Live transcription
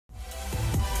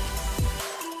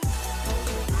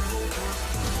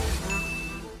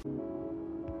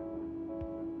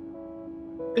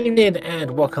Good evening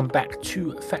and welcome back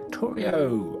to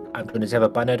Factorio. I'm joined as ever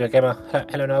by No Gamer.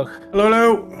 Hello, No. Hello,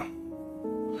 hello.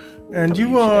 And How are you you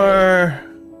today? are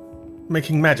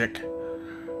making magic.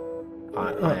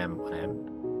 I am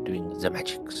doing the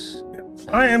magics.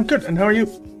 I am good. And how are you?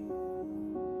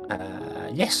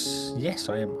 Yes,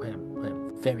 I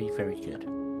am very, very good.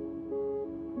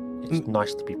 It's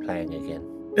nice to be playing again.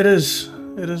 It is.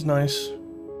 It is nice.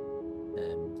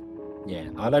 Yeah,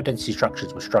 our low density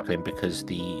structures were struggling because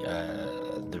the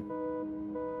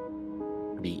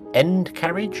end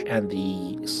carriage and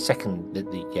the second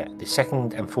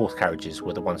and fourth carriages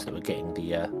were the ones that were getting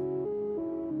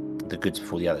the goods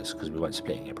before the others because we weren't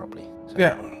splitting it properly. So.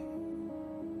 Yeah.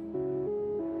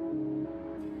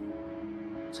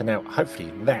 So now,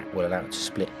 hopefully, that will allow it to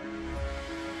split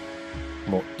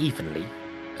more evenly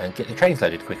and get the trains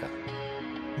loaded quicker.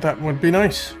 That would be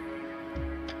nice.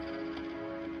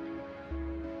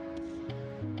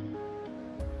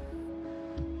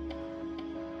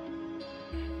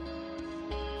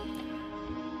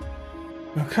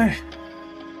 Okay.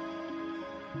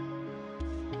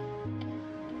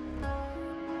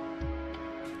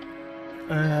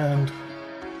 And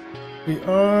we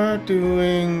are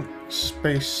doing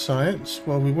space science.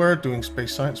 Well, we were doing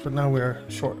space science, but now we're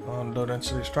short on low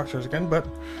density structures again, but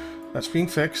that's being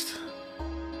fixed.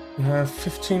 We have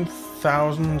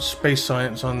 15,000 space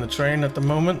science on the train at the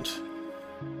moment.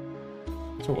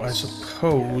 So I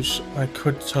suppose I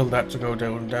could tell that to go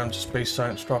down to space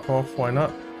science drop off. Why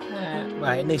not?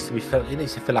 Well, it needs to be filled. It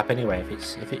needs to fill up anyway.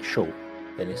 If it's short,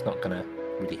 then it's not going to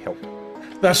really help.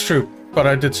 That's true, but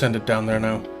I did send it down there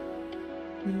now.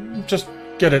 Just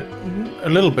get it a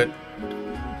little bit.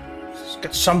 Just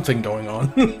get something going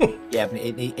on. Yeah, but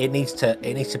it needs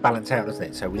to balance out, doesn't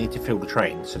it? So we need to fill the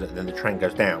train so that then the train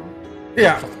goes down.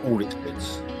 Yeah, all its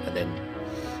goods, and then.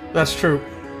 That's true.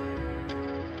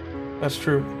 That's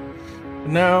true.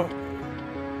 Now,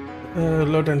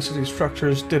 low density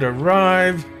structures did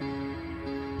arrive.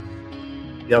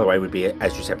 The other way would be,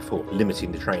 as you said before,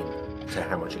 limiting the train to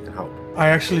how much it can hold. I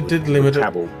actually did limit it.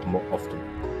 Travel more often.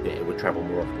 Yeah, it would travel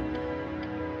more often.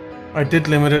 I did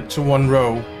limit it to one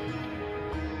row.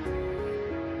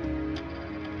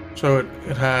 So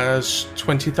it has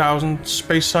 20,000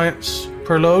 space science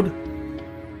per load.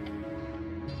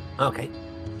 Okay.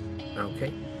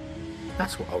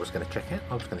 That's what I was going to check out.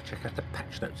 I was going to check out the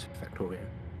patch notes for Factorio.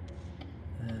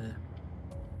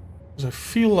 I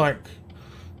feel like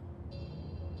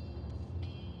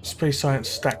space science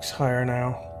stacks higher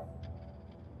now,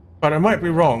 but I might be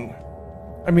wrong.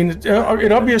 I mean,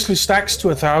 it obviously stacks to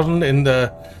 1,000 in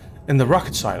the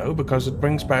rocket silo because it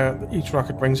brings back each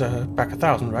rocket brings back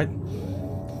 1,000, right?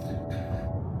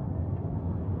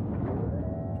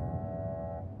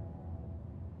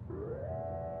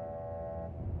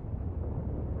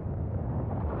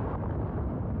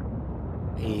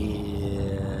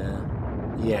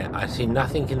 Yeah, I see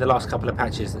nothing in the last couple of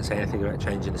patches that say anything about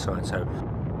changing the science, so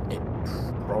it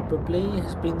probably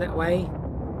has been that way.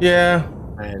 Yeah.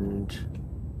 And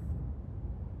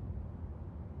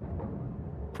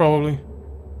Probably.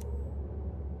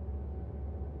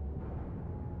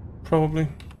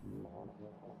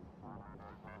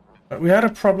 We had a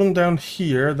problem down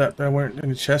here that there weren't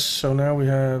any chests, so now we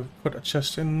have put a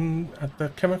chest in at the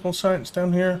chemical science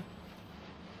down here.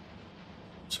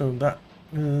 So that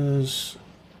is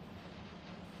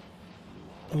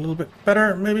a little bit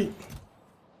better, maybe.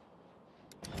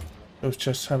 Those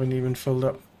chests haven't even filled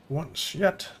up once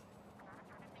yet.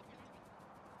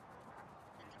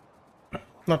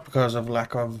 Not because of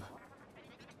lack of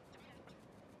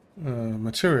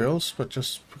materials, but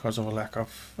just because of a lack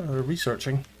of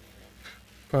researching.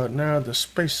 But now the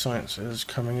space science is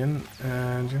coming in,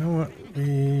 and you know what?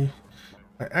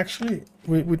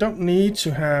 We don't need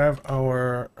to have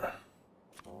our...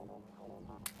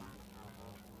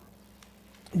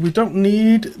 We don't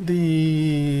need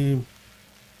the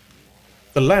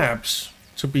labs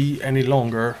to be any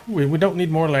longer. We don't need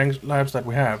more labs that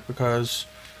we have, because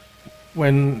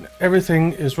when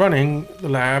everything is running, the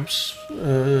labs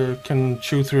can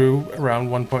chew through around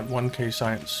 1.1k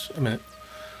science a minute.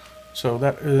 So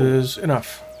that is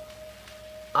enough.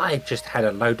 I just had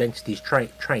a low density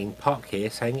train park here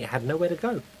saying it had nowhere to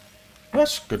go.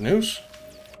 That's good news.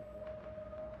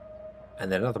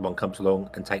 And then another one comes along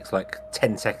and takes like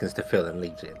 10 seconds to fill and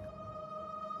leaves it.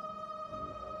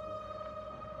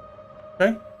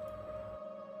 Okay.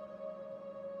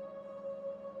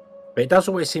 But it does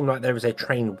always seem like there is a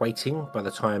train waiting by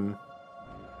the time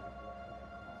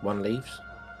one leaves.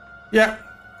 Yeah.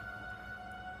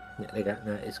 Yeah, there you go.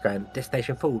 No, it's going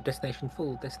destination full, destination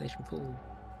full, destination full.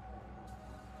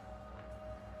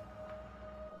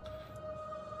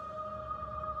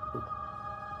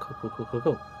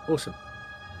 Cool. Awesome.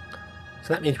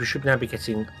 So that means we should now be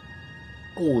getting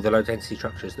all the low density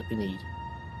structures that we need.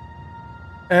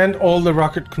 And all the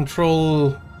rocket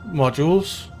control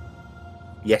modules.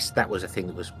 Yes, that was a thing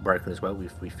that was broken as well.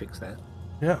 We fixed that.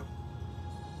 Yeah.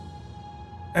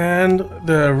 And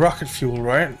the rocket fuel,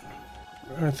 right?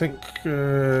 I think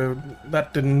that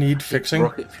didn't need fixing.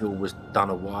 Rocket fuel was done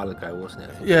a while ago, wasn't it?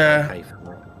 I think Yeah. it was okay for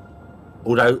that.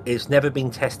 Although it's never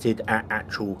been tested at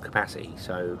actual capacity,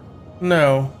 so...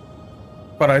 No.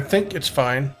 But I think it's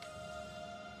fine.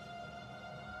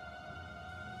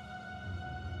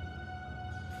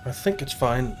 I think it's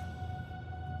fine.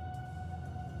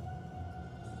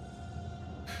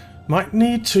 Might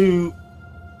need to...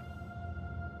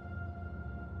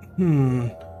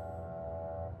 There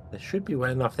should be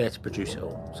well enough there to produce it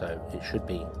all, so it should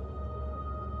be...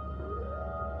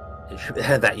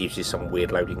 that uses some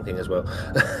weird loading thing as well.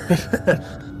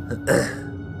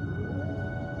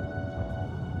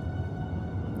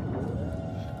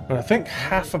 But I think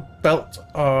half a belt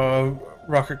of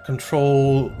rocket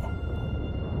control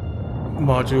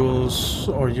modules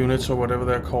or units or whatever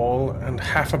they're called, and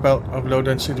half a belt of low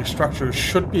density structures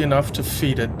should be enough to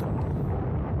feed it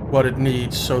what it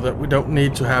needs, so that we don't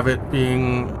need to have it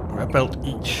being a belt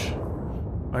each.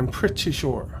 I'm pretty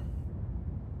sure.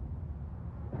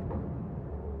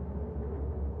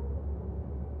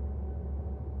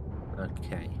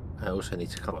 Okay. I also need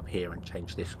to come up here and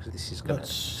change this because this is going to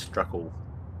struggle.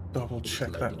 Double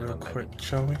check that real quick, loading.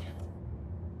 shall we?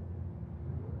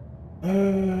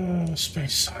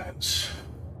 Space science.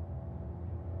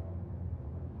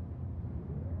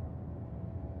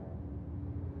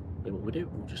 Yeah, what we'll do,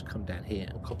 we'll just come down here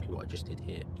and copy what I just did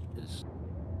here, because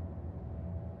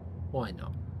why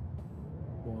not?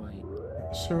 Why?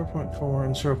 0.4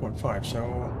 and 0.5, so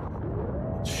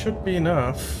it should be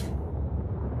enough.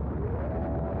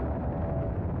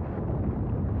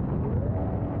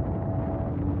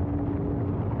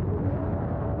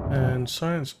 And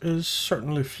science is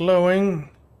certainly flowing.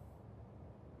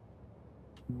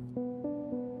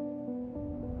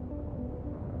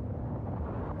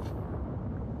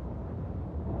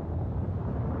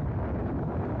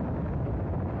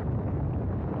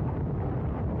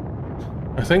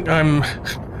 I think I'm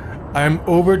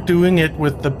overdoing it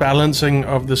with the balancing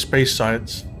of the space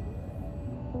sites.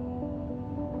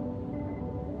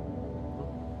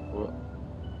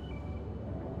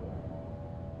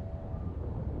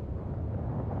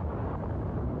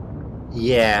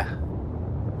 Yeah,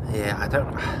 I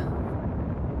don't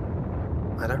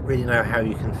really know how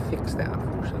you can fix that,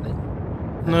 unfortunately.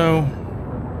 No.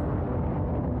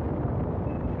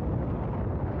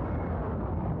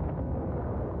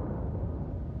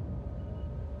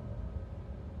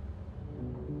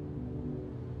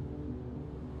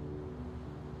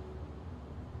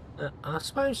 I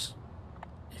suppose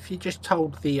if you just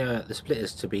told the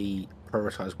splitters to be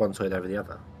prioritised one side over the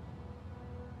other.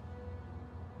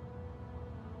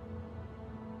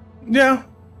 Yeah.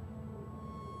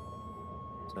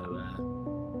 So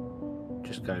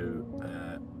just go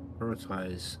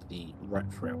prioritize the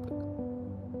right for output.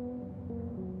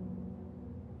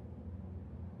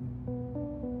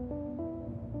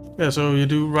 Yeah, so you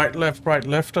do right,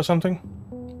 left or something?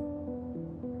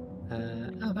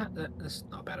 Oh, that's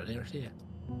not a bad idea, is it?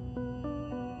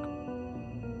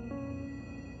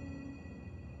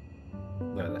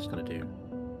 No, that's going to do.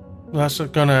 That's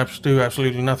gonna do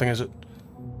absolutely nothing, is it?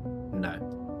 No.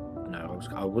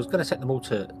 I was going to set them all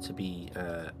to be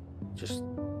just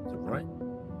the right.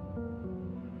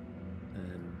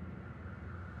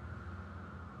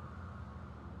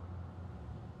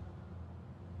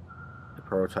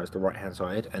 Prioritize the right hand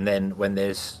side, and then when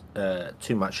there's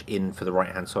too much in for the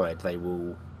right hand side,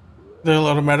 they'll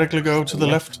automatically go to the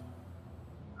left.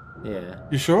 Yeah.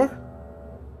 You sure?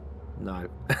 No.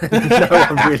 No,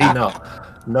 I'm really not.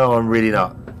 No, I'm really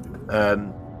not.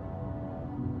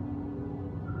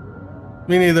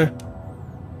 Me neither.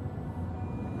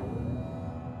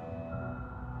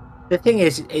 The thing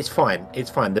is, it's fine. It's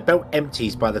fine. The belt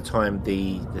empties by the time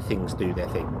the things do their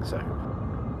thing. So.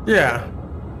 Yeah.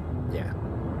 Yeah.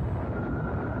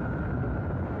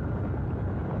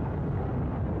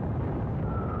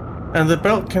 And the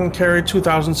belt can carry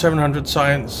 2,700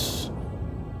 science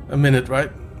a minute,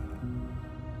 right?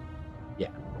 Yeah.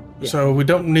 So we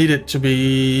don't need it to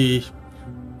be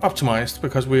optimized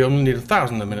because we only need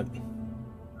 1,000 a minute.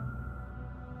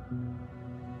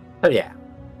 Oh yeah.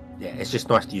 Yeah, it's just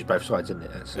nice to use both sides, isn't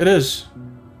it? It is.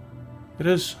 It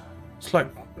is. It's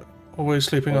like always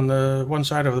sleeping on the one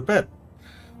side of the bed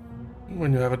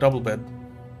when you have a double bed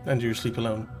and you sleep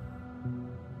alone.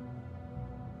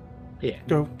 Yeah.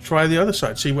 Go try the other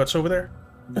side. See what's over there.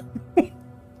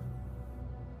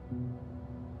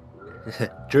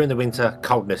 During the winter,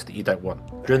 coldness that you don't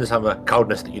want. During the summer,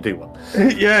 coldness that you do want.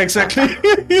 Yeah, exactly.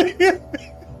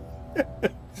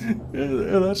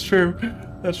 Yeah, that's true.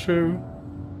 That's true.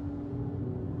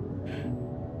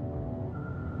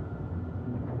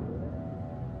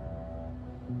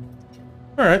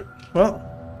 All right. Well,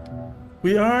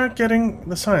 we are getting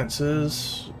the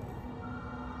sciences.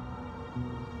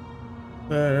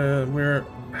 We're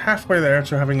halfway there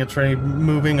to having a train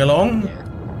moving along.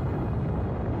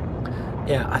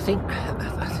 Yeah, I think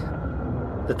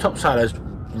the top silos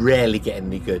rarely get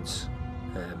any goods.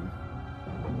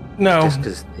 No. Just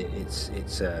because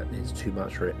it's too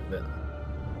much for it. But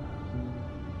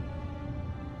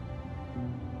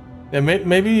yeah,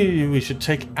 maybe we should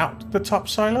take out the top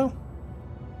silo,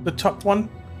 the top one.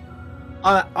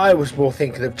 I was more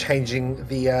thinking of changing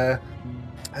the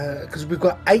because we've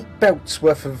got 8 belts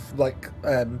worth of like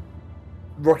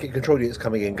rocket control units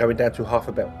coming in, going down to half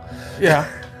a belt. Yeah,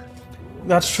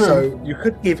 that's true. So you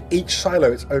could give each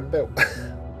silo its own belt.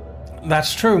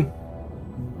 That's true.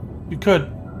 You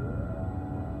could.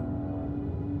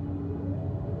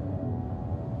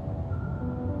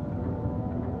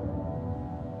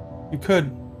 You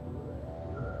could.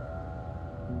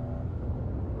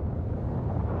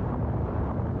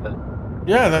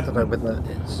 Yeah, that. I don't know whether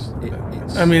it's.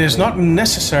 I mean, it's not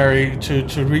necessary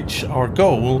to reach our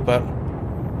goal, but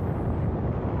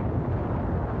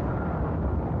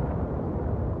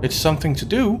it's something to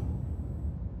do.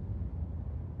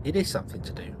 It is something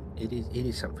to do. It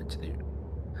is something to do.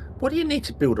 What do you need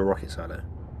to build a rocket silo?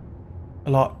 A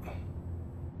lot.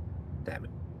 Damn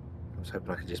it! I was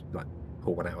hoping I could just like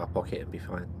pull one out of my pocket and be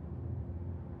fine.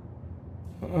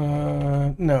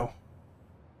 No.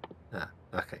 Ah,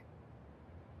 okay.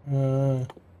 Where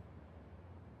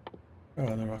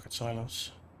are the rocket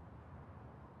silos?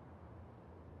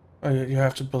 Oh, you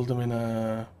have to build them in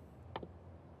a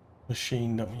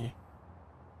machine, don't you?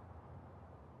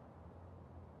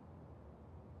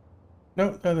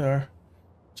 No, there they are.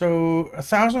 So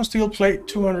 1,000 steel plate,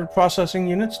 200 processing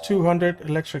units, 200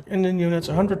 electric engine units,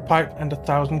 100 pipe, and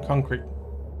 1,000 concrete.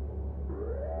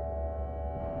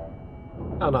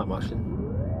 Oh, not much then.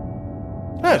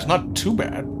 No, it's not too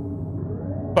bad.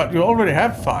 But you already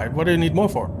have 5. What do you need more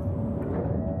for?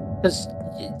 Because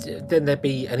then there'd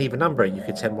be an even number, and you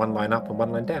could send one line up and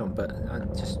one line down. But I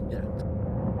just, you know.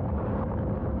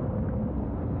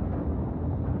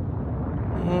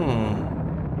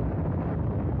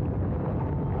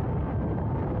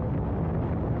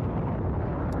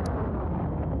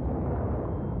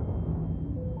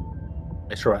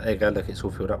 It's all right. There you go. Look, it's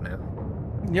all filled up now.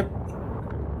 Yep.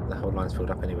 The whole line's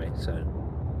filled up anyway. So.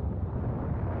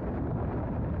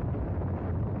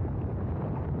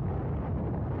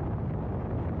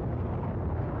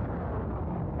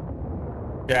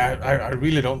 Yeah, I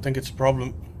really don't think it's a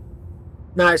problem.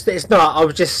 No, it's not. I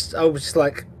was just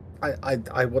like,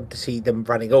 I want to see them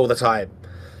running all the time.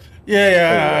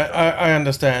 Yeah, I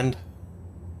understand.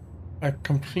 I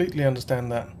completely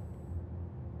understand that.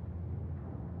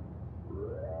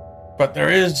 But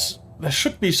there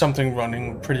should be something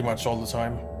running pretty much all the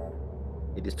time.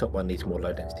 This top one needs more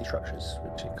low density structures,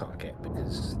 which it can't get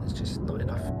because there's just not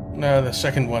enough. No, the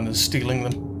second one is stealing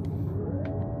them.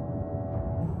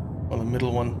 Or the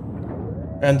middle one.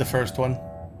 And the first one.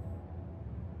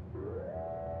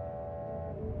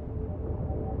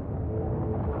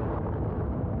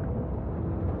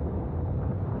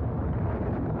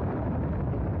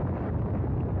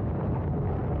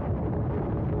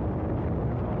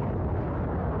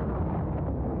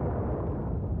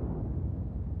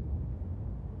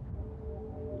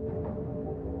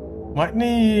 Might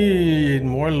need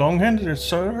more long-handed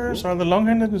inserters. Are the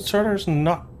long-handed inserters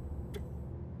not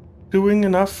doing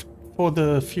enough for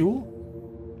the fuel?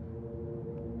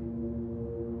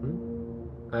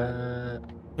 The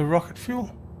rocket fuel?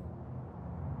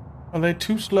 Are they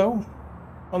too slow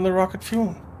on the rocket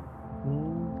fuel?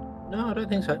 No, I don't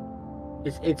think so.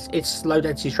 It's low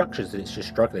density structures that it's just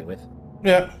struggling with.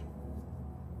 Yeah.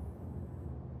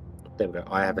 There we go.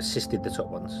 I have assisted the top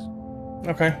ones.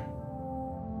 Okay.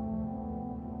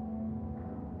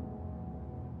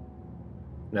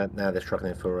 Now they're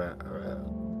struggling for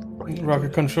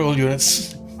rocket control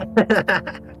units.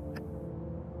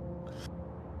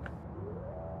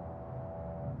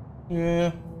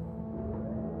 Yeah.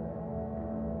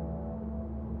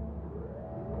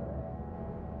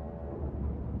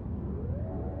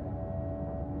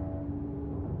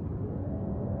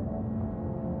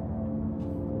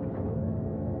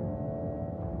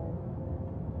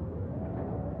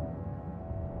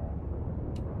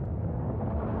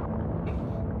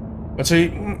 But see,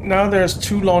 now there's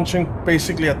 2 launching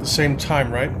basically at the same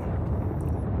time, right?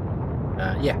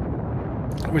 Yeah.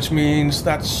 Which means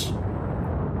that's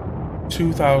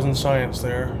 2,000 science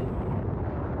there.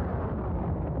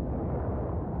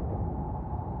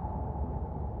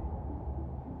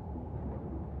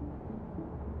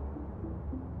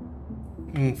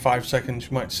 In 5 seconds,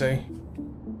 you might say.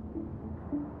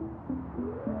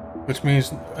 Which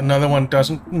means another one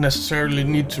doesn't necessarily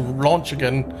need to launch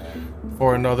again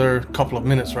for another couple of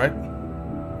minutes, right?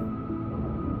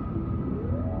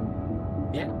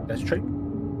 Yeah, that's true.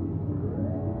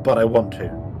 But I want to.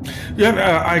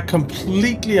 Yeah, I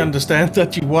completely understand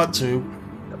that you want to.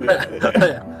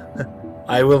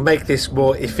 I will make this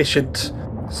more efficient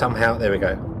somehow. There we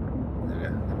go.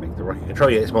 There we go. Make the rocket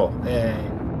control units more. There we go.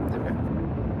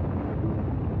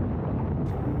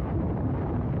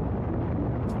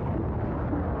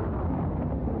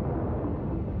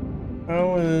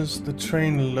 How is the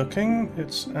train looking?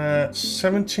 It's at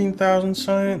 17,000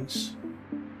 science.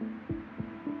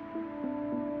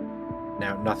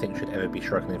 Now, nothing should ever be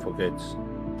struggling for goods.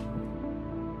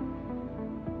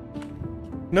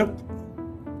 Nope.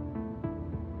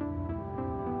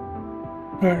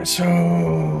 Alright, so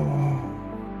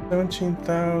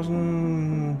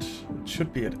 17,000. It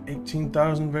should be at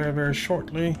 18,000 very, very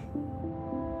shortly.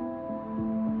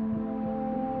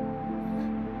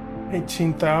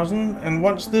 18,000, and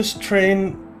once this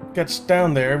train gets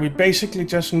down there, we basically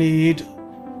just need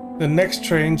the next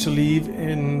train to leave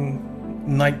in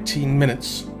 19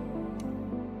 minutes.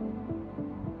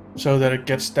 So that it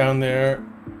gets down there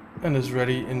and is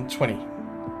ready in 20.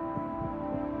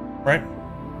 Right?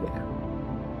 Yeah.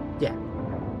 Yeah.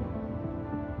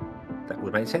 That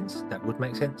would make sense. That would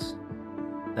make sense.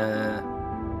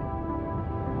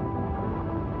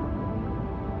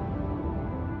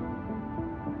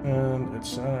 And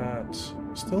it's at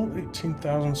still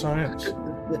 18,000 science.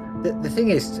 The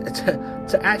thing is,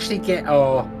 to actually get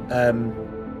our 19.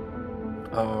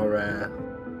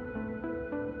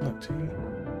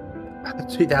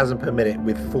 2,000 per minute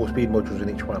with 4 speed modules in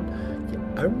each one, you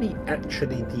only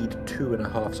actually need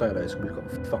 2.5 silos. We've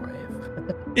got 5.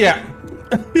 Yeah.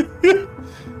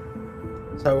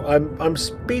 So I'm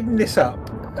speeding this up.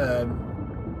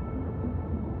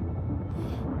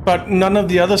 But none of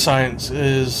the other science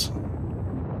is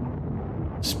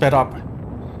sped up.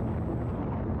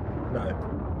 No.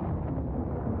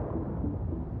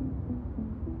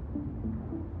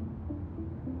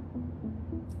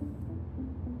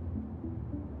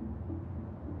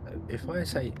 If I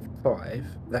say 5,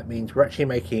 that means we're actually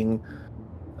making,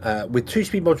 with 2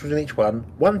 speed modules in each one,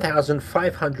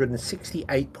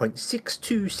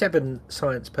 1,568.627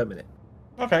 science per minute.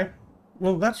 Okay.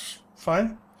 Well, that's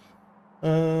fine.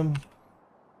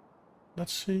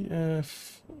 Let's see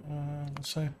if let's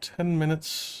say 10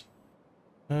 minutes.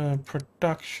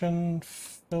 Production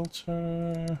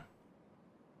filter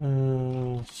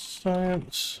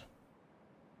science.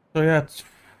 So yeah,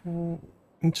 in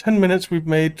 10 minutes we've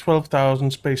made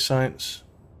 12,000 space science.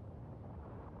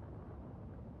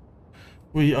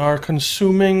 We are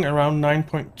consuming around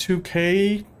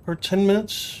 9.2k per 10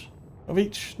 minutes of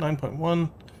each,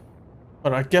 9.1.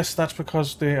 But I guess that's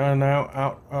because they are now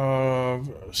out of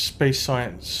space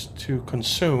science to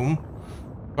consume.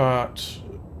 But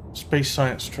space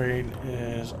science train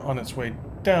is on its way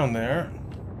down there.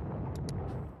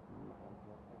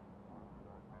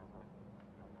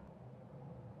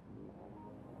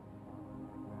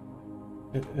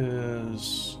 It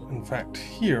is, in fact,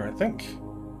 here, I think.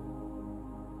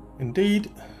 Indeed.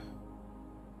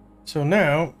 So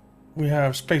now we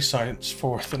have space science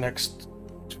for the next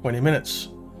 20 minutes.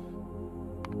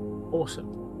 Awesome.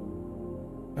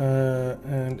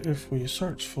 And if we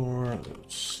search for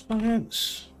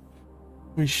science,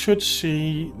 we should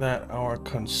see that our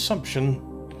consumption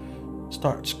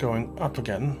starts going up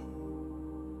again.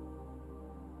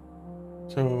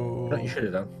 So What you should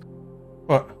have done,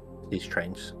 what? these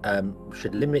trains,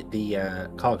 should limit the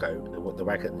cargo, the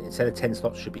wagon. Instead of 10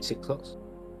 slots, should be 6 slots.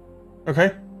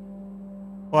 Okay.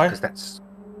 Why? Because that's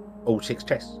all 6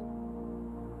 chests.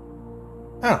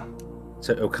 Ah.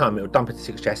 So it'll dump into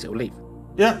 6 chests, it'll leave.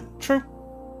 Yeah, true.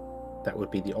 That would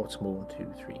be the optimal 1,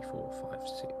 2, 3, 4, 5,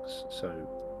 6. So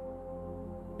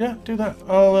yeah, do that.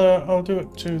 I'll do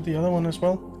it to the other one as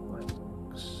well.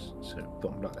 so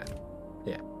bottom like that.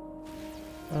 Yeah.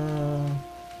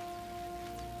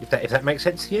 If that makes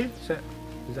sense to you,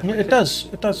 Yeah, it does.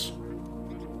 It does.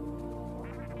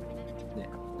 Yeah.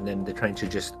 And then the train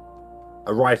should just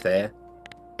arrive there,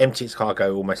 empty its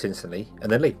cargo almost instantly,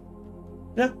 and then leave.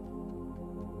 Yeah.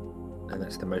 And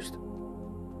that's the most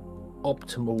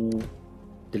optimal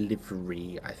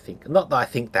delivery, I think. Not that I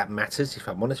think that matters, if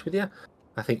I'm honest with you.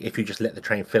 I think if you just let the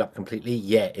train fill up completely,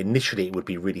 yeah, initially it would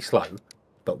be really slow.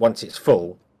 But once it's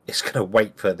full, it's going to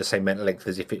wait for the same amount of length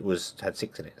as if it had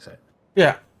 6 in it. So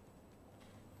Yeah.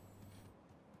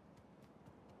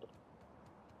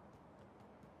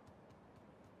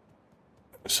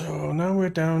 So now we're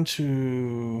down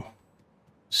to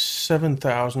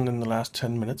 7,000 in the last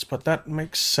 10 minutes, but that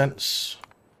makes sense.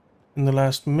 In the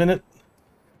last minute,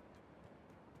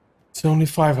 it's only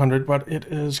 500, but it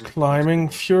is climbing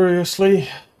furiously.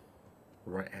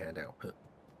 Right-hand output.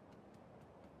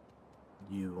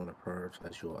 You want to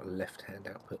prioritize your left-hand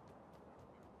output.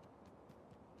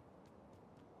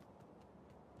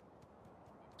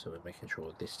 So we're making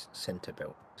sure this center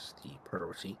belt is the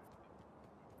priority.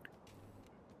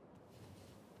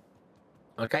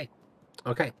 Okay.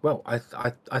 Okay. Well, I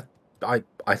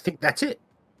think that's it.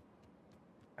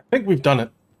 I think we've done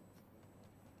it.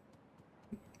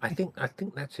 I think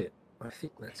that's it. I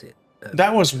think that's it.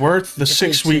 That was worth the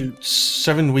 6-week,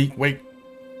 7-week wait.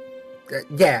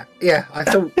 Yeah. I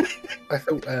thought.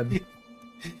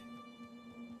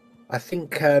 I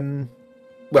think.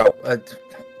 Well,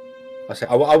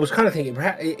 I was kind of thinking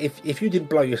perhaps if you didn't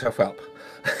blow yourself up,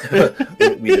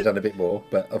 we'd have done a bit more.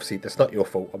 But obviously, that's not your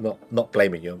fault. I'm not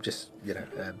blaming you. I'm just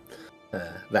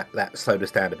that slowed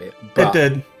us down a bit. But it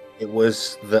did. It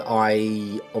was that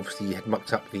I obviously had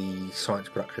mucked up the science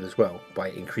production as well by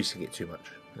increasing it too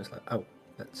much. I was like, oh,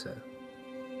 that's.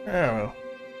 Yeah, well,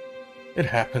 it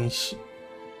happens.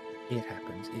 It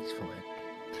happens. It's fine.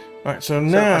 All right, so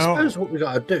now I suppose what we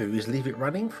got to do is leave it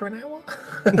running for an hour.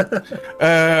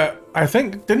 I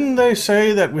think didn't they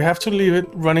say that we have to leave it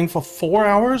running for 4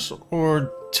 hours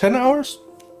or 10 hours?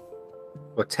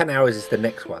 Well, 10 hours is the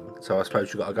next one, so I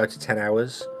suppose you got to go to 10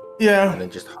 hours. Yeah. And then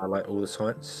just highlight all the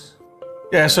science.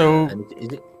 Yeah. So and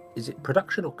is it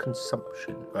production or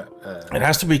consumption? It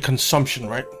has to be consumption,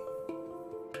 right?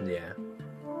 Yeah.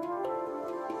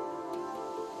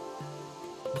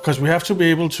 Because we have to be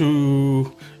able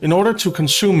to, in order to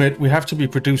consume it, we have to be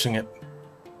producing it.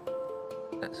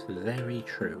 That's very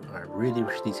true. I really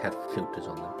wish these had filters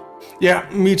on them. Yeah,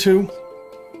 me too.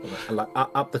 Like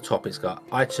up the top, it's got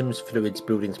items, fluids,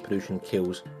 buildings, pollution,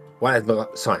 kills. Why has it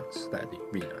got science? That'd be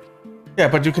really nice. Yeah,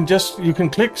 but you can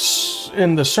click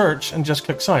in the search and just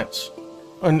click science,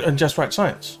 and just write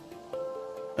science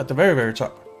at the very, very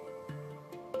top.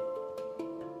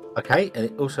 Okay, and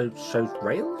it also shows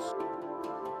rails.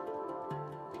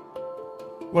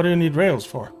 What do you need rails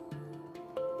for?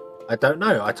 I don't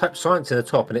know. I typed science in the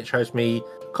top and it shows me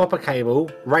copper cable,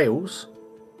 rails.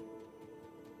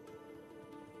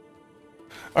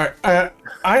 All right,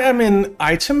 I am in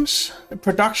items,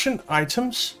 production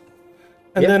items,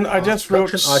 and then I just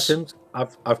wrote items.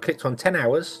 I've clicked on 10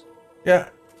 hours. Yeah,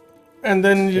 and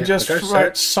then you just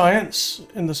write science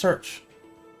in the search.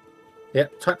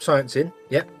 Yep, type science in.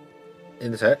 Yep,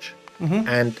 in the search. Mm-hmm.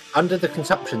 And under the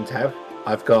consumption tab,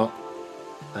 I've got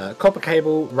copper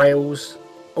cable, rails,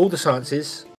 all the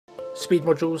sciences, speed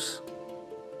modules,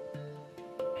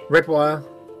 red wire.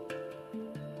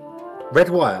 Red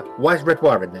wire. Why is red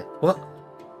wire in there? What?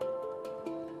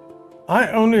 I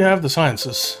only have the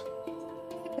sciences.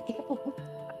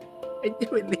 I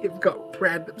genuinely have got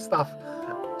random stuff.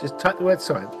 Just type the word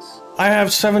science. I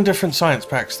have 7 different science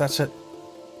packs. That's it.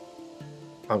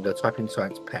 I'm going to type in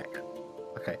science pack.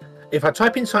 Okay. If I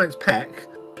type in science pack,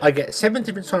 I get 7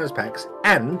 different science packs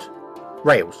and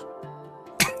rails.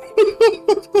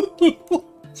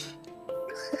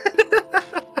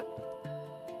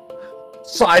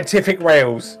 Scientific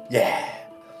rails. Yeah.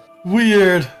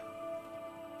 Weird.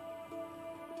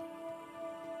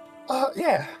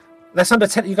 Yeah. That's under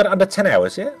 10. You got it under 10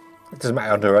 hours, yeah? It doesn't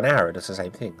matter under an hour. It's the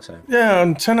same thing. So. Yeah,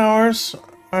 on 10 hours.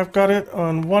 I've got it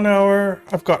on 1 hour.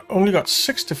 I've only got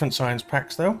 6 different science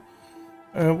packs though.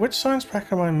 Which science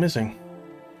pack am I missing?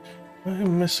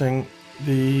 I'm missing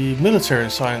the military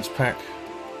science pack.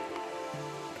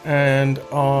 And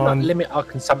on... Not limit our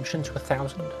consumption to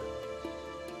 1,000?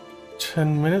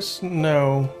 10 minutes?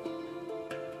 No.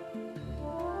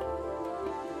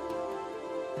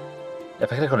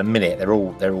 If I click on a minute, they're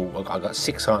all. I've got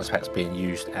 6 science packs being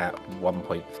used at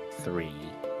 1.3.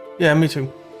 Yeah, me too.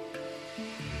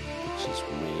 Which is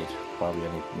weird.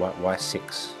 Why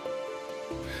 6?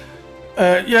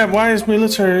 Yeah, why is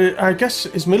military... I guess,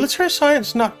 is military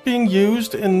science not being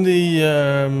used in the...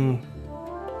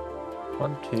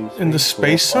 1, 2, 3, in the 4,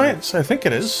 space 5, science? I think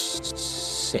it is.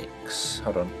 6.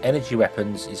 Hold on. Energy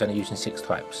weapons is only using 6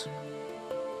 types.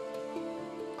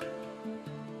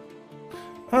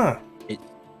 Ah. It's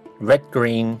red,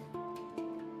 green,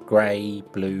 grey,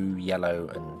 blue, yellow,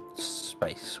 and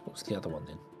space. What's the other one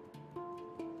then?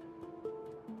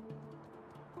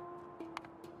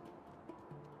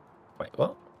 Wait,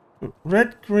 what?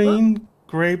 Red, green,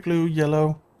 grey, blue,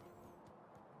 yellow,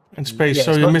 and space. Yeah,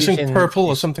 so you're missing purple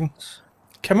or something.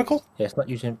 Chemical? Yeah, it's not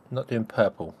doing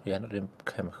purple. Yeah, not doing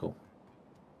chemical.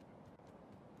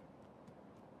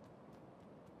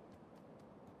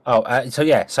 Oh, so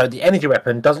yeah, so the energy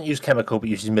weapon doesn't use chemical but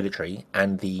uses military,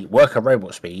 and the worker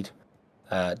robot speed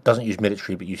doesn't use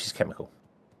military but uses chemical.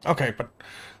 Okay, but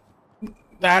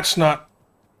that's not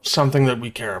something that we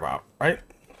care about, right?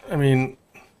 I mean,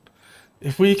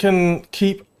 if we can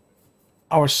keep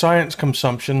our science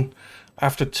consumption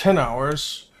after 10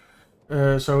 hours,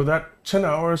 so that 10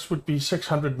 hours would be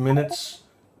 600 minutes.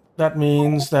 That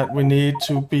means that we need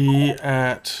to be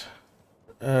at,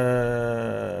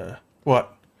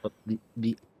 what? But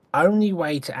the only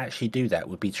way to actually do that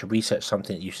would be to research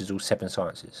something that uses all 7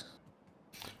 sciences.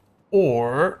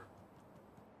 Or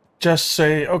just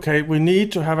say, okay, we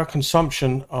need to have a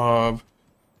consumption of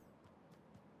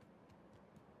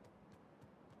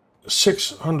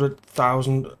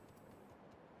 600,000,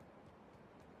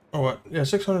 or what? Yeah,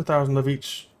 600,000 of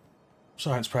each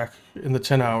science pack in the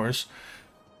 10 hours,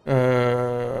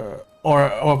 or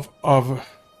of.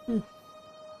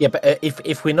 Yeah, but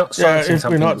if we're not sciencing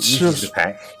something that uses the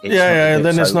pack,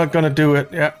 then it's not going to do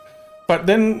it. Yeah, but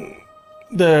then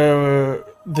the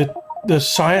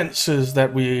sciences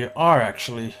that we are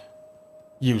actually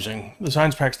using, the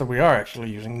science packs that we are actually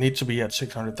using, need to be at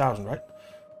 600,000, right?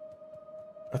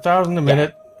 1,000 a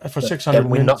minute for 600 minutes.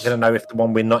 We're not going to know if the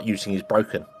one we're not using is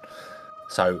broken.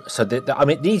 So I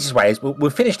mean, the easiest way is we'll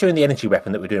finish doing the energy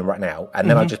weapon that we're doing right now, and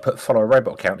then I'll just follow a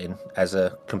robot count in as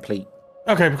a complete.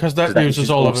 Okay, because that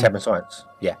uses all of them. 7 science.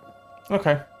 Yeah.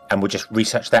 Okay. And we'll just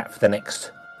research that for the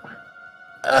next.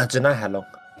 I don't know how long.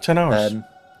 10 hours.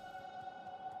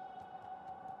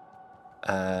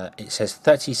 It says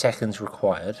 30 seconds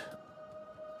required.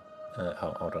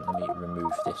 Hold on, let me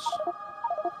remove this.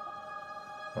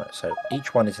 Right, so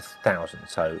each one is 1,000.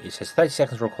 So it says 30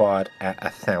 seconds required at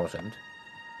 1,000.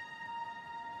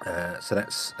 So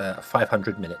that's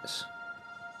 500 minutes.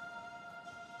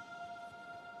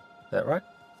 Is that right?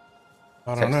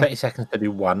 I don't know. 30 seconds to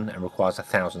do one and requires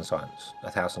 1,000 science.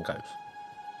 1,000 goes.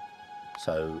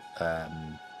 So,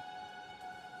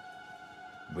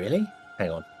 really?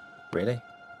 Hang on. Really?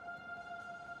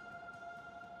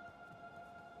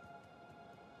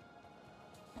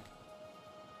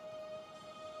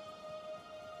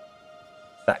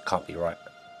 That can't be right.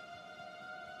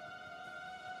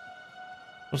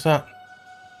 What's that?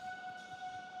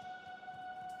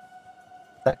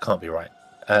 That can't be right.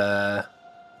 My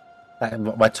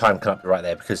time cannot be right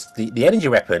there, because the energy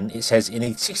weapon, it says it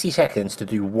needs 60 seconds to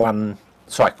do one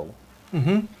cycle.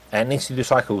 And it needs to do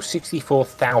cycle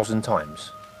 64,000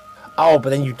 times. Oh, but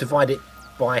then you divide it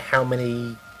by how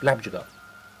many labs you got.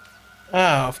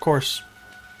 Ah, of course.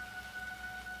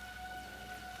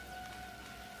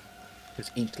 Because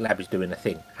each lab is doing a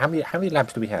thing. How many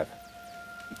labs do we have?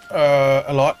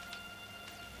 A lot.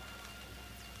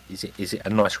 Is it a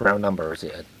nice round number, or is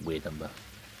it a weird number?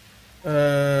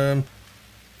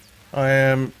 I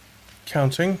am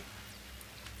counting.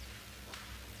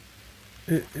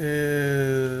 It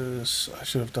is. I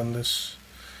should have done this.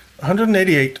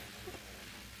 188.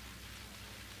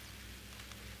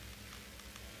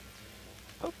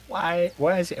 Why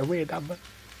is it a weird number?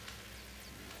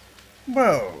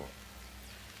 Well,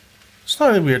 it's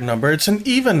not a weird number. It's an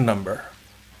even number.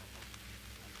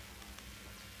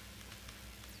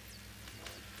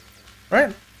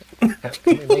 Right? Can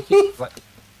we make it like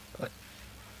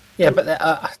yeah, but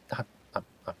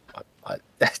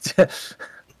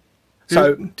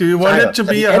so do you want it to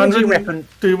be 100?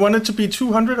 Do you want it to be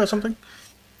 200 or something?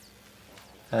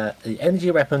 The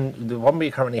energy weapon, the one we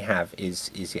currently have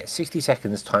is 60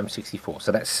 seconds times 64,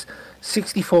 so that's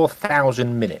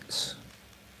 64,000 minutes.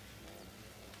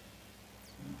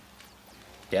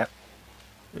 Yeah.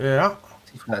 Yeah.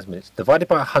 64,000 minutes divided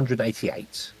by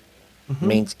 188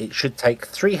 means it should take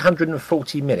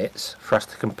 340 minutes for us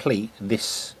to complete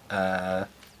this. But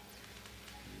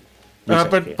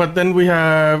then we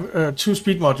have 2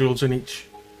 speed modules in each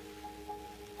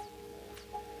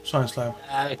science lab.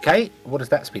 Okay, what does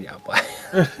that speed it up by?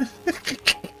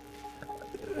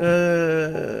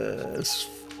 It's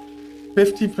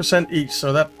 50% each,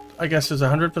 so that I guess is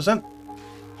 100%.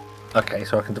 Okay,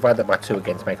 so I can divide that by 2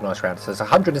 again to make a nice round. So it's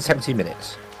 170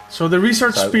 minutes. So the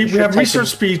research speed, we have research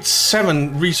speed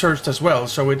 7 researched as well,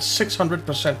 so it's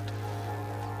 600%.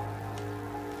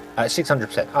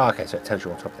 600%. Oh, okay, so it tells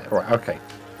you on top of that. Right, okay.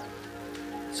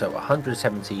 So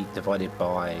 170 divided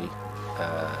by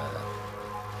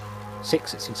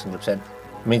 6 at 600%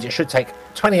 means it should take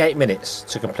 28 minutes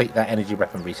to complete that energy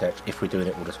weapon research if we're doing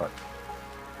it all the time.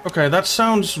 Okay, that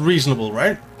sounds reasonable,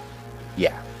 right?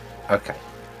 Yeah. Okay.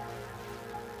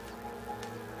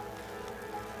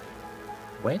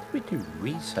 Where do we do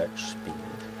research speed?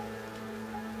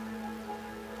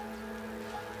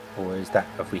 Or is that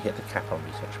if we hit the cap on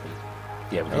research speed?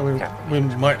 Yeah, we hit the cap. We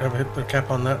might have hit the cap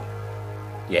on that.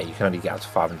 Yeah, you can only get up to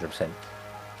 500%.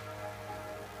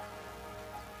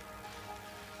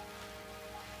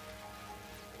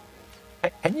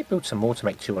 Can you build some more to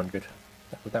make 200?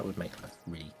 That would make life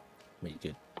really, really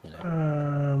good. You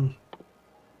know?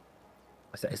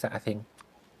 Is that a thing?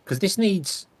 Because this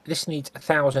needs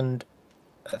 1,000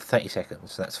 at 30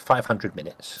 seconds. So that's 500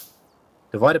 minutes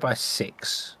divided by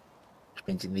 6, which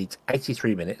means it needs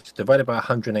 83 minutes divided by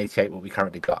 188. What we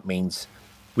currently got means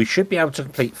we should be able to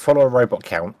complete follow a robot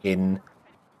count in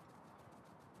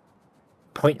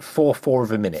 0.44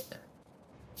 of a minute.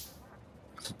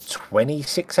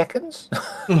 26 seconds.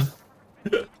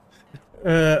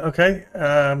 Okay.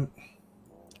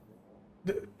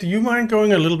 Do you mind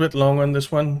going a little bit long on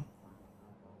this one?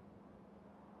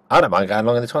 I don't mind going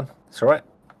long on this one. It's all right.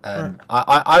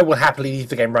 I will happily leave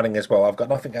the game running as well. I've got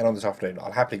nothing going on this afternoon.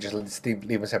 I'll happily just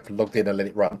leave myself logged in and let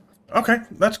it run. Okay,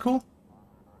 that's cool.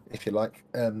 If you like.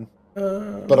 But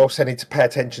I also need to pay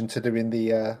attention to doing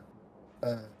the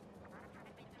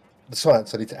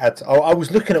science. I need to add. I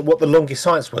was looking at what the longest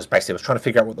science was. Basically, I was trying to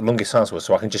figure out what the longest science was,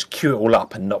 so I can just queue it all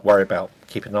up and not worry about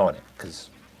keeping an eye on it. Because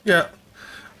yeah,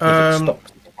 if it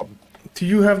stops, do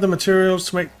you have the materials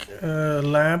to make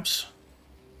labs?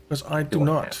 Because I do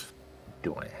not.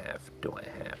 Do I have?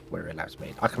 Where are labs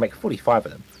made? I can make 45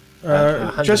 of them.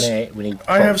 We need 12.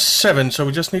 I have 7, so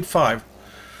we just need 5.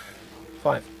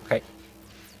 5. Okay.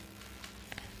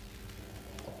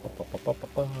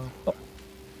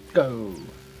 Go.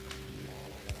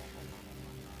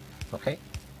 Okay.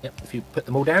 Yep. If you put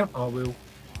them all down, I will.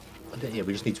 Yeah,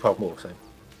 we just need 12 more. So.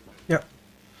 Yep.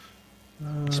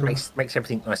 Just makes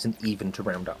everything nice and even to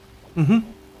round up. Mm-hmm.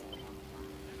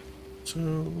 So.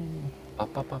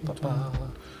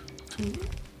 2,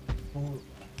 4,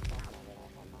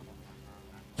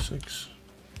 6,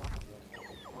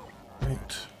 8,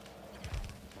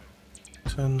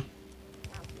 10,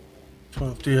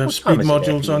 12. Do you have speed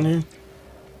modules on you?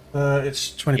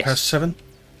 It's 20 past 7.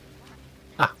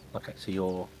 Ah, okay. So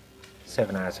you're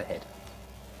 7 hours ahead.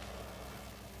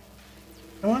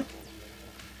 Am I?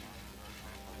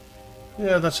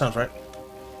 Yeah, that sounds right.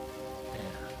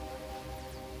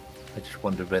 I just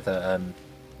wondered whether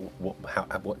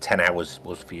what 10 hours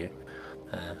was for you,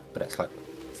 but that's like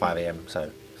 5 a.m.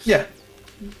 So yeah,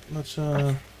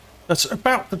 that's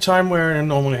about the time where I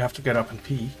normally have to get up and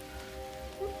pee.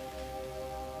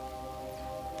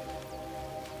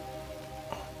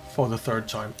 For the 3rd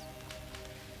time.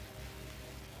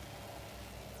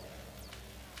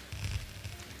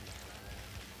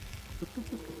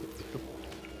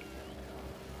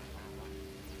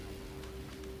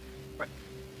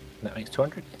 that makes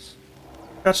 200, yes.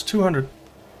 That's 200.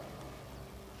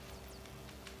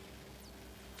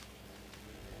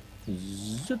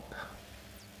 Zip.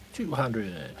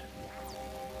 200.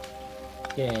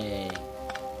 Yay.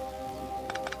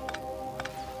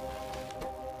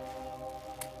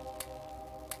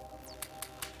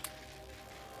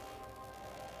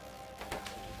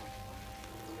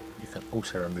 You can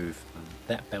also remove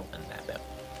that belt and that belt.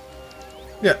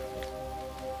 Yeah.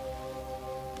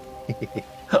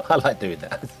 I like doing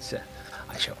that.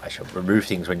 I shall remove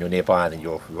things when you're nearby, and then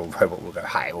your robot will go,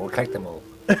 "Hi, we'll collect them all."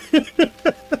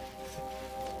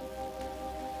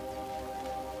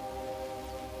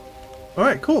 All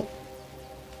right, cool.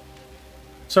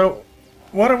 So,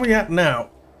 what are we at now?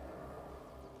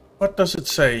 What does it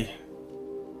say?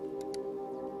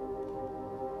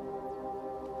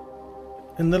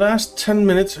 In the last 10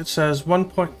 minutes, it says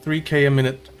 1.3k a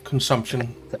minute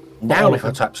consumption. Now, if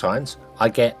I type science, I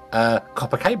get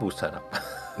copper cables turn up.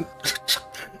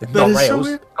 That Not is rails, so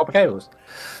weird. copper cables.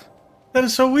 That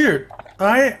is so weird.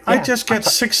 I just get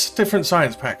 6 different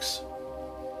science packs.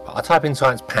 I type in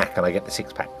science pack and I get the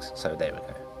 6 packs. So there we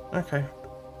go. Okay.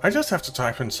 I just have to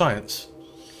type in science.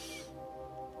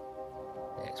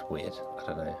 Yeah, it's weird. I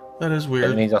don't know. That is But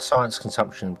weird. it means our science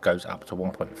consumption goes up to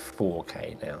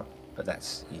 1.4k now. But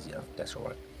that's easy enough. That's all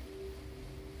right.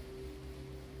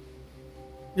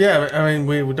 Yeah, I mean,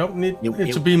 we don't need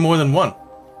it to be more than 1.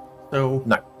 So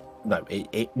No,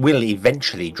 it will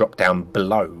eventually drop down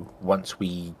below once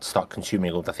we start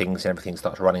consuming all the things and everything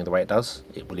starts running the way it does.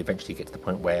 It will eventually get to the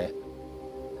point where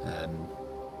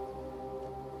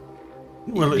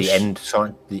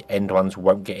the end ones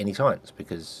won't get any science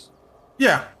because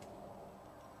yeah,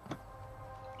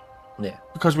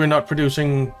 because we're not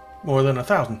producing more than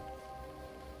 1,000,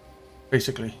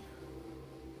 basically.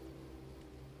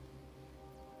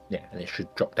 Yeah, and it should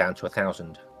drop down to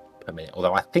 1,000 per minute.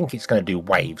 Although I think it's going to do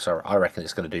waves, so I reckon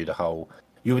it's going to do the whole.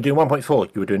 You were doing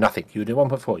 1.4, you were doing nothing. You were doing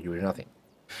 1.4, you were doing nothing.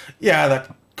 Yeah,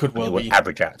 that could well it will be.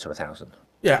 Average out to 1,000.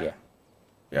 Yeah.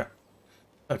 Yeah.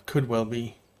 That could well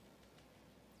be.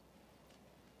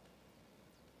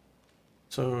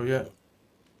 So yeah.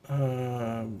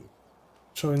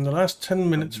 So in the last 10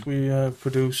 minutes we have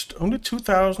produced only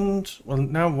 2,000, well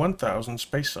now 1,000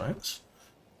 space science.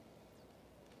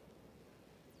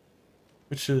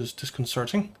 Which is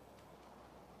disconcerting.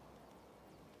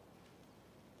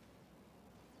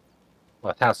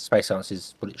 Well, 1,000 space science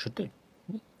is what it should do.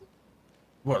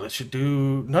 Well, it should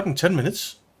do, not in 10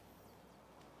 minutes.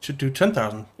 It should do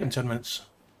 10,000 in 10 minutes.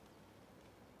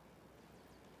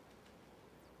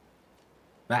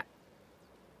 That.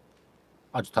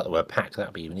 I'll just type the word packed,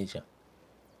 that'll be even easier.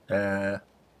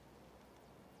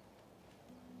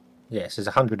 Yes, there's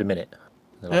 100 a minute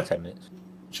in the last 10 minutes.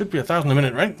 Should be 1,000 a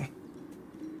minute, right?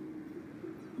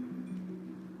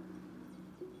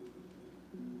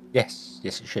 Yes,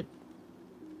 it should.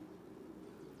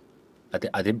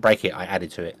 I didn't break it, I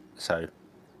added to it, so...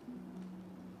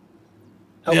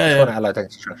 Oh, yeah, it's one out of low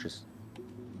density structures.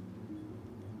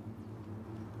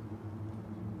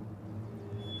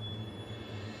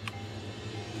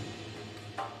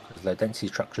 Because low density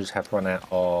structures have run out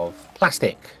of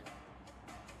plastic.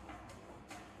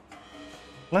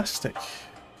 Plastic.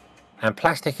 And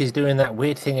plastic is doing that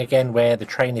weird thing again where the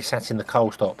train is sat in the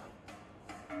coal stop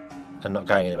and not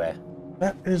going anywhere.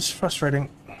 That is frustrating.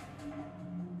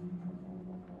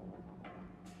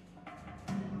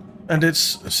 And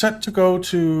it's set to go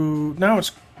to... Now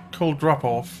it's called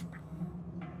drop-off.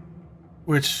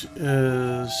 Which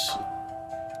is...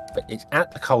 But it's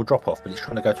at the coal drop-off, but it's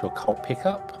trying to go to a coal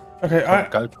pickup. Okay, I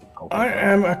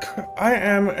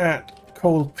am at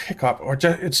coal pickup, or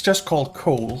it's just called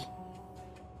coal.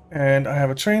 And I have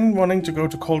a train wanting to go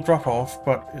to coal drop-off,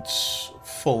 but it's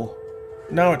full.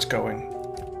 Now it's going.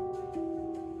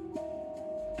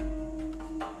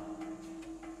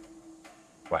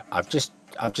 Right, I've just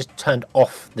turned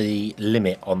off the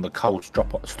limit on the coal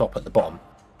stop at the bottom.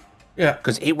 Yeah.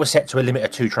 Because it was set to a limit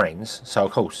of 2 trains, so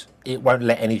of course it won't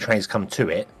let any trains come to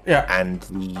it. Yeah. And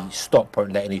the stop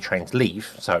won't let any trains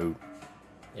leave, so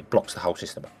it blocks the whole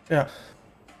system up. Yeah.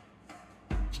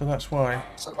 So that's why.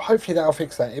 So hopefully that'll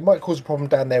fix that. It might cause a problem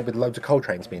down there with loads of coal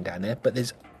trains being down there, but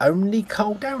there's only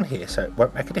coal down here, so it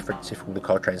won't make a difference if all the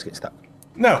coal trains get stuck.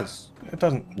 No, it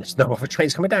doesn't. There's no other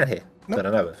trains coming down here that I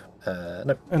know of.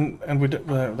 No. And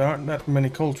there aren't that many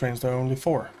coal trains. There are only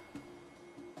 4.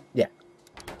 Yeah,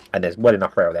 and there's well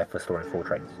enough rail there for storing 4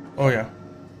 trains. Oh yeah,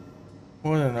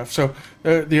 more than enough. So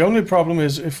the only problem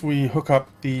is if we hook up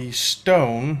the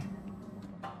stone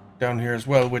down here as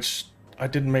well, which I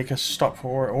didn't make a stop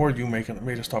for, or you made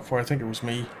a stop for. I think it was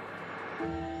me.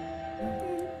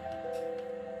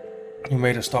 You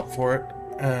made a stop for it.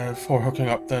 For hooking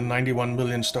up the 91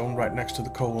 million stone right next to the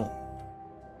coal.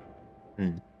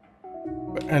 Hmm.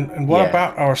 And what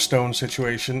about our stone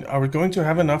situation? Are we going to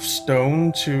have enough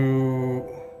stone to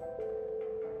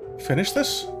finish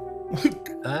this?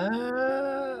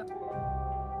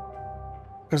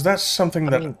 Because that's something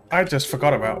that I just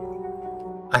forgot about.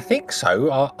 I think so.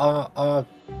 Our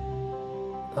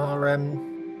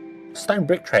stone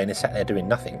brick train is sat there doing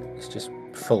nothing. It's just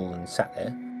full and sat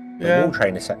there. The wall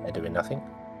train is sat there doing nothing.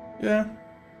 Yeah.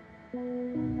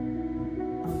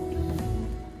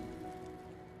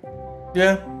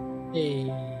 Yeah.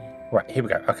 Right, here we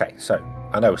go. Okay, so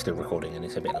I know we're still recording and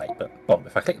it's a bit late, but boom,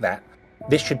 if I click that,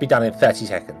 this should be done in 30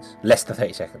 seconds. Less than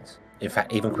 30 seconds. In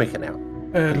fact, even quicker now.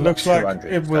 It looks like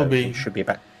it will be. It should be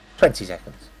about 20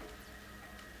 seconds.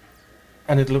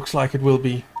 And it looks like it will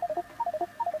be.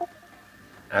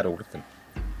 Add all of them.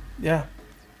 Yeah.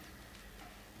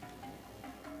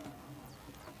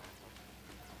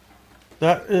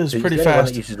 That is pretty the fast. One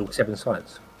that uses all 7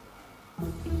 science.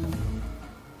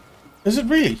 Is it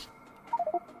really?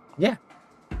 Yeah.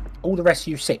 All the rest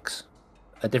use 6.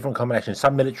 A different combination.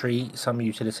 Some military, some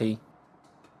utility.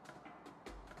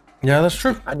 Yeah, that's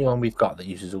true. Only one we've got that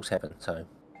uses all 7, so.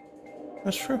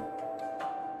 That's true.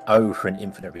 Oh, for an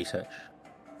infinite research.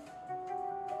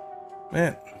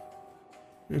 Man.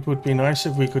 It would be nice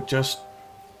if we could just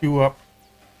queue up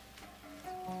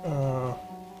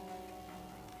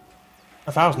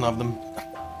 1,000 of them.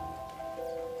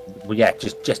 Well, yeah,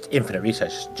 just infinite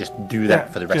research. Just do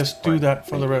that for the rest. Just do that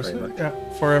for the rest. Yeah,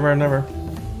 forever and ever.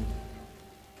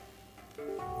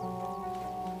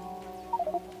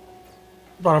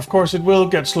 But of course, it will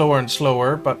get slower and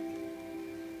slower. But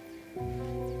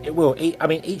it will. I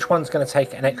mean, each one's going to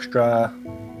take an extra.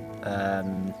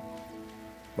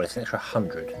 Well, it's an extra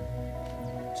 100.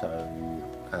 So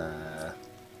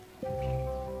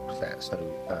So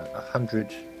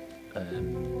 100.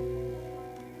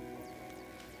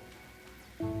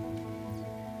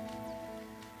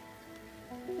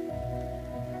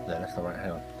 No, that's not right.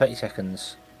 Hang on. 30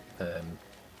 seconds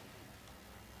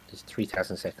is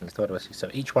 3,000 seconds. So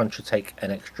each one should take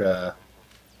an extra.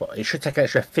 Well, it should take an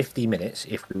extra 50 minutes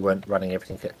if we weren't running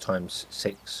everything at times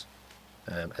 6,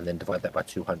 and then divide that by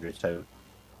 200. So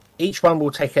each one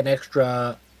will take an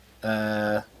extra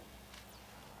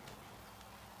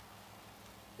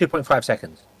 2.5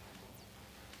 seconds.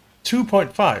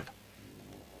 2.5.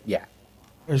 Yeah.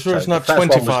 Are you sure So it's not the first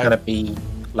 25? one was going to be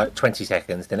like 20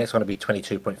 seconds. The next one will be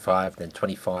 22.5, then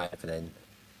 25, and then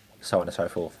so on and so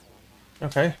forth.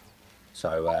 Okay.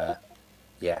 So,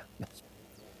 yeah.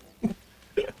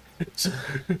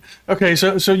 Okay,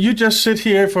 so you just sit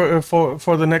here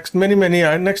for the next many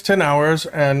next 10 hours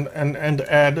and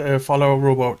add follow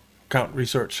robot count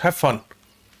research. Have fun.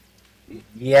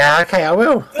 Yeah, okay, I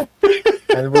will.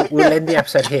 And we'll end the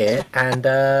episode here. And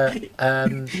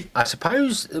I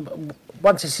suppose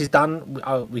once this is done,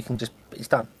 we can just, it's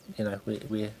done. You know,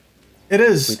 we're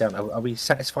done. Are we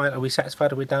satisfied? Are we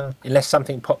satisfied? Are we done? Unless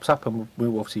something pops up, and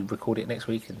we'll obviously record it next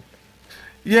week. And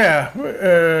yeah,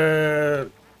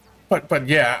 but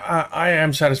yeah, I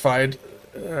am satisfied.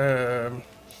 I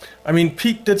mean,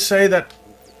 Pete did say that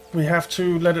we have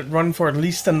to let it run for at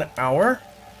least an hour.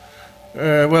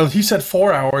 Well, he said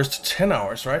 4 hours to 10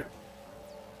 hours, right?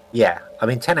 Yeah, I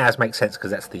mean 10 hours makes sense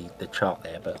because that's the chart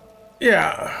there, but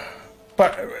yeah,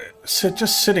 but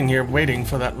just sitting here waiting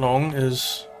for that long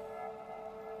is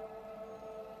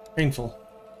painful.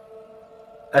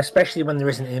 Especially when there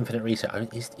isn't infinite research. I mean,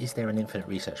 is there an infinite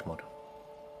research mod?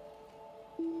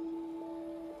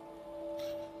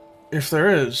 If there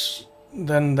is,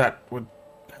 then that would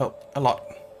help a lot.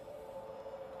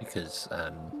 Because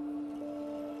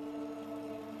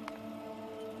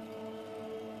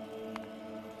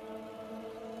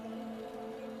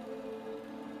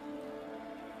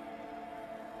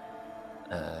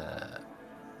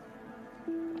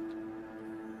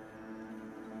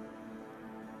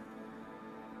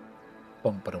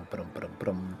bum, ba-dum, ba-dum, ba-dum,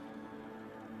 ba-dum.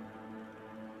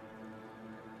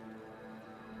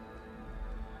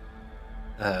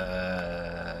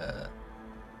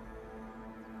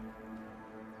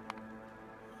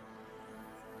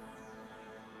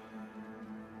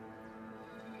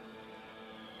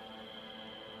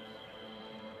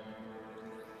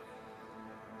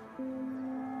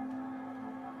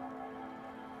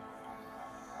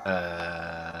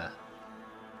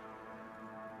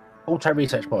 Auto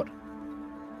research mod.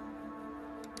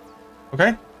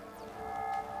 Okay.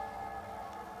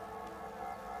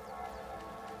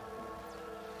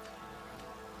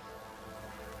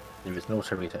 There is an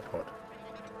auto research mod.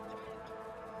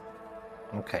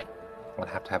 Okay, I'll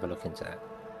have to have a look into that.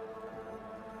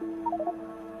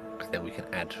 Then we can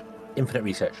add infinite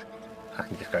research. I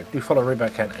can just go do follow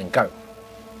remote can and go.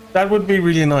 That would be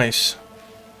really nice.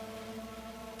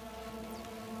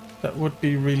 That would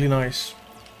be really nice.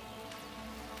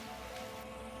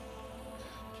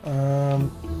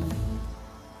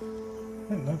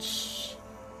 Let's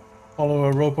follow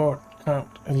a robot count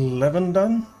 11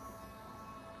 done.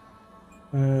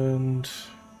 And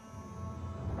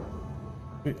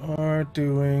we are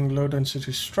doing low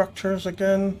density structures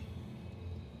again.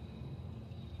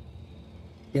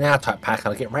 You know, I type pack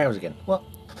and I get rails again. What?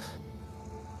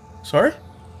 Sorry?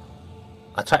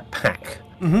 I type pack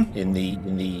in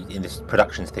this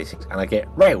production statistics and I get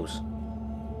rails.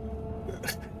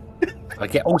 I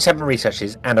get all 7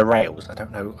 researches and a rails. I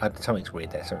don't know. Something's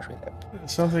weird there. Something's weird there.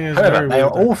 Something is However, very they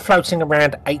are weird all floating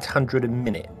around 800 a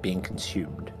minute being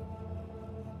consumed.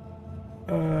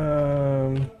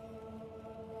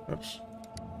 Oops.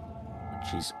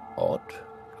 Which is odd.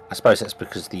 I suppose that's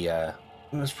because the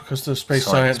That's because the space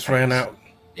science ran out.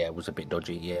 Yeah, it was a bit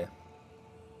dodgy, yeah.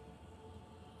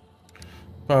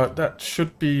 But that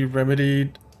should be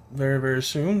remedied very, very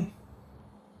soon.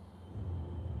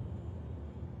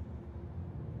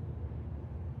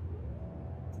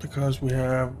 Because we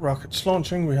have rockets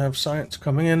launching, we have science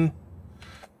coming in.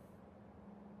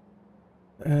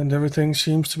 And everything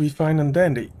seems to be fine and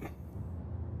dandy.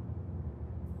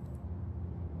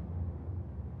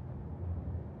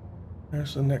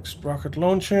 There's the next rocket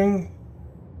launching.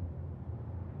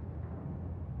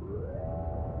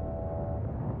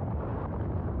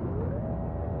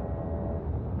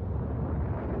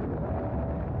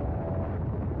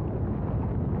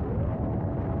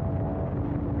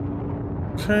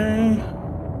 Okay.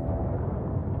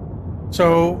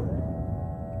 So,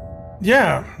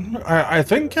 yeah, I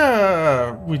think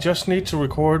we just need to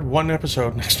record one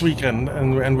episode next week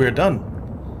and we're done.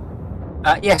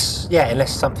 Yes, yeah,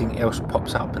 unless something else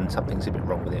pops up and something's a bit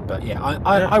wrong with it. But yeah,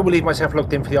 I will leave myself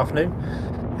logged in for the afternoon,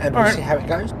 and we'll see how it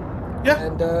goes. Yeah.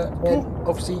 And then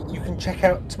obviously you can check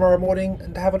out tomorrow morning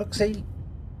and have a look-see.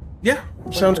 Yeah,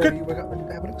 sounds good. You wake up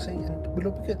and have a look-see, and we'll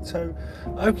all be good. So,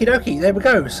 okie dokie, there we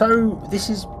go. So this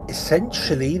is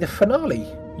essentially the finale.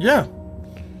 Yeah.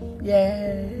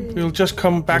 Yay. We'll just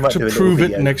come back to prove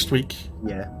it next week.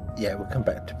 Yeah, we'll come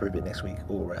back to prove it next week,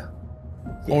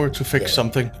 or to fix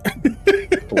something.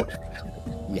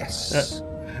 Yes.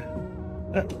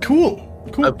 Cool.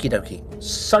 Okie dokie.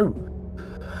 So,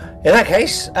 in that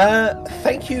case,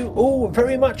 thank you all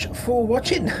very much for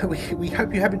watching. We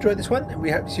hope you have enjoyed this one, and we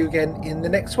hope to see you again in the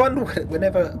next one,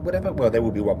 whenever. Well, there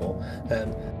will be one more.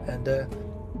 And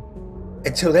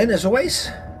until then, as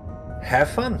always, have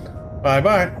fun.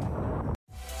 Bye-bye.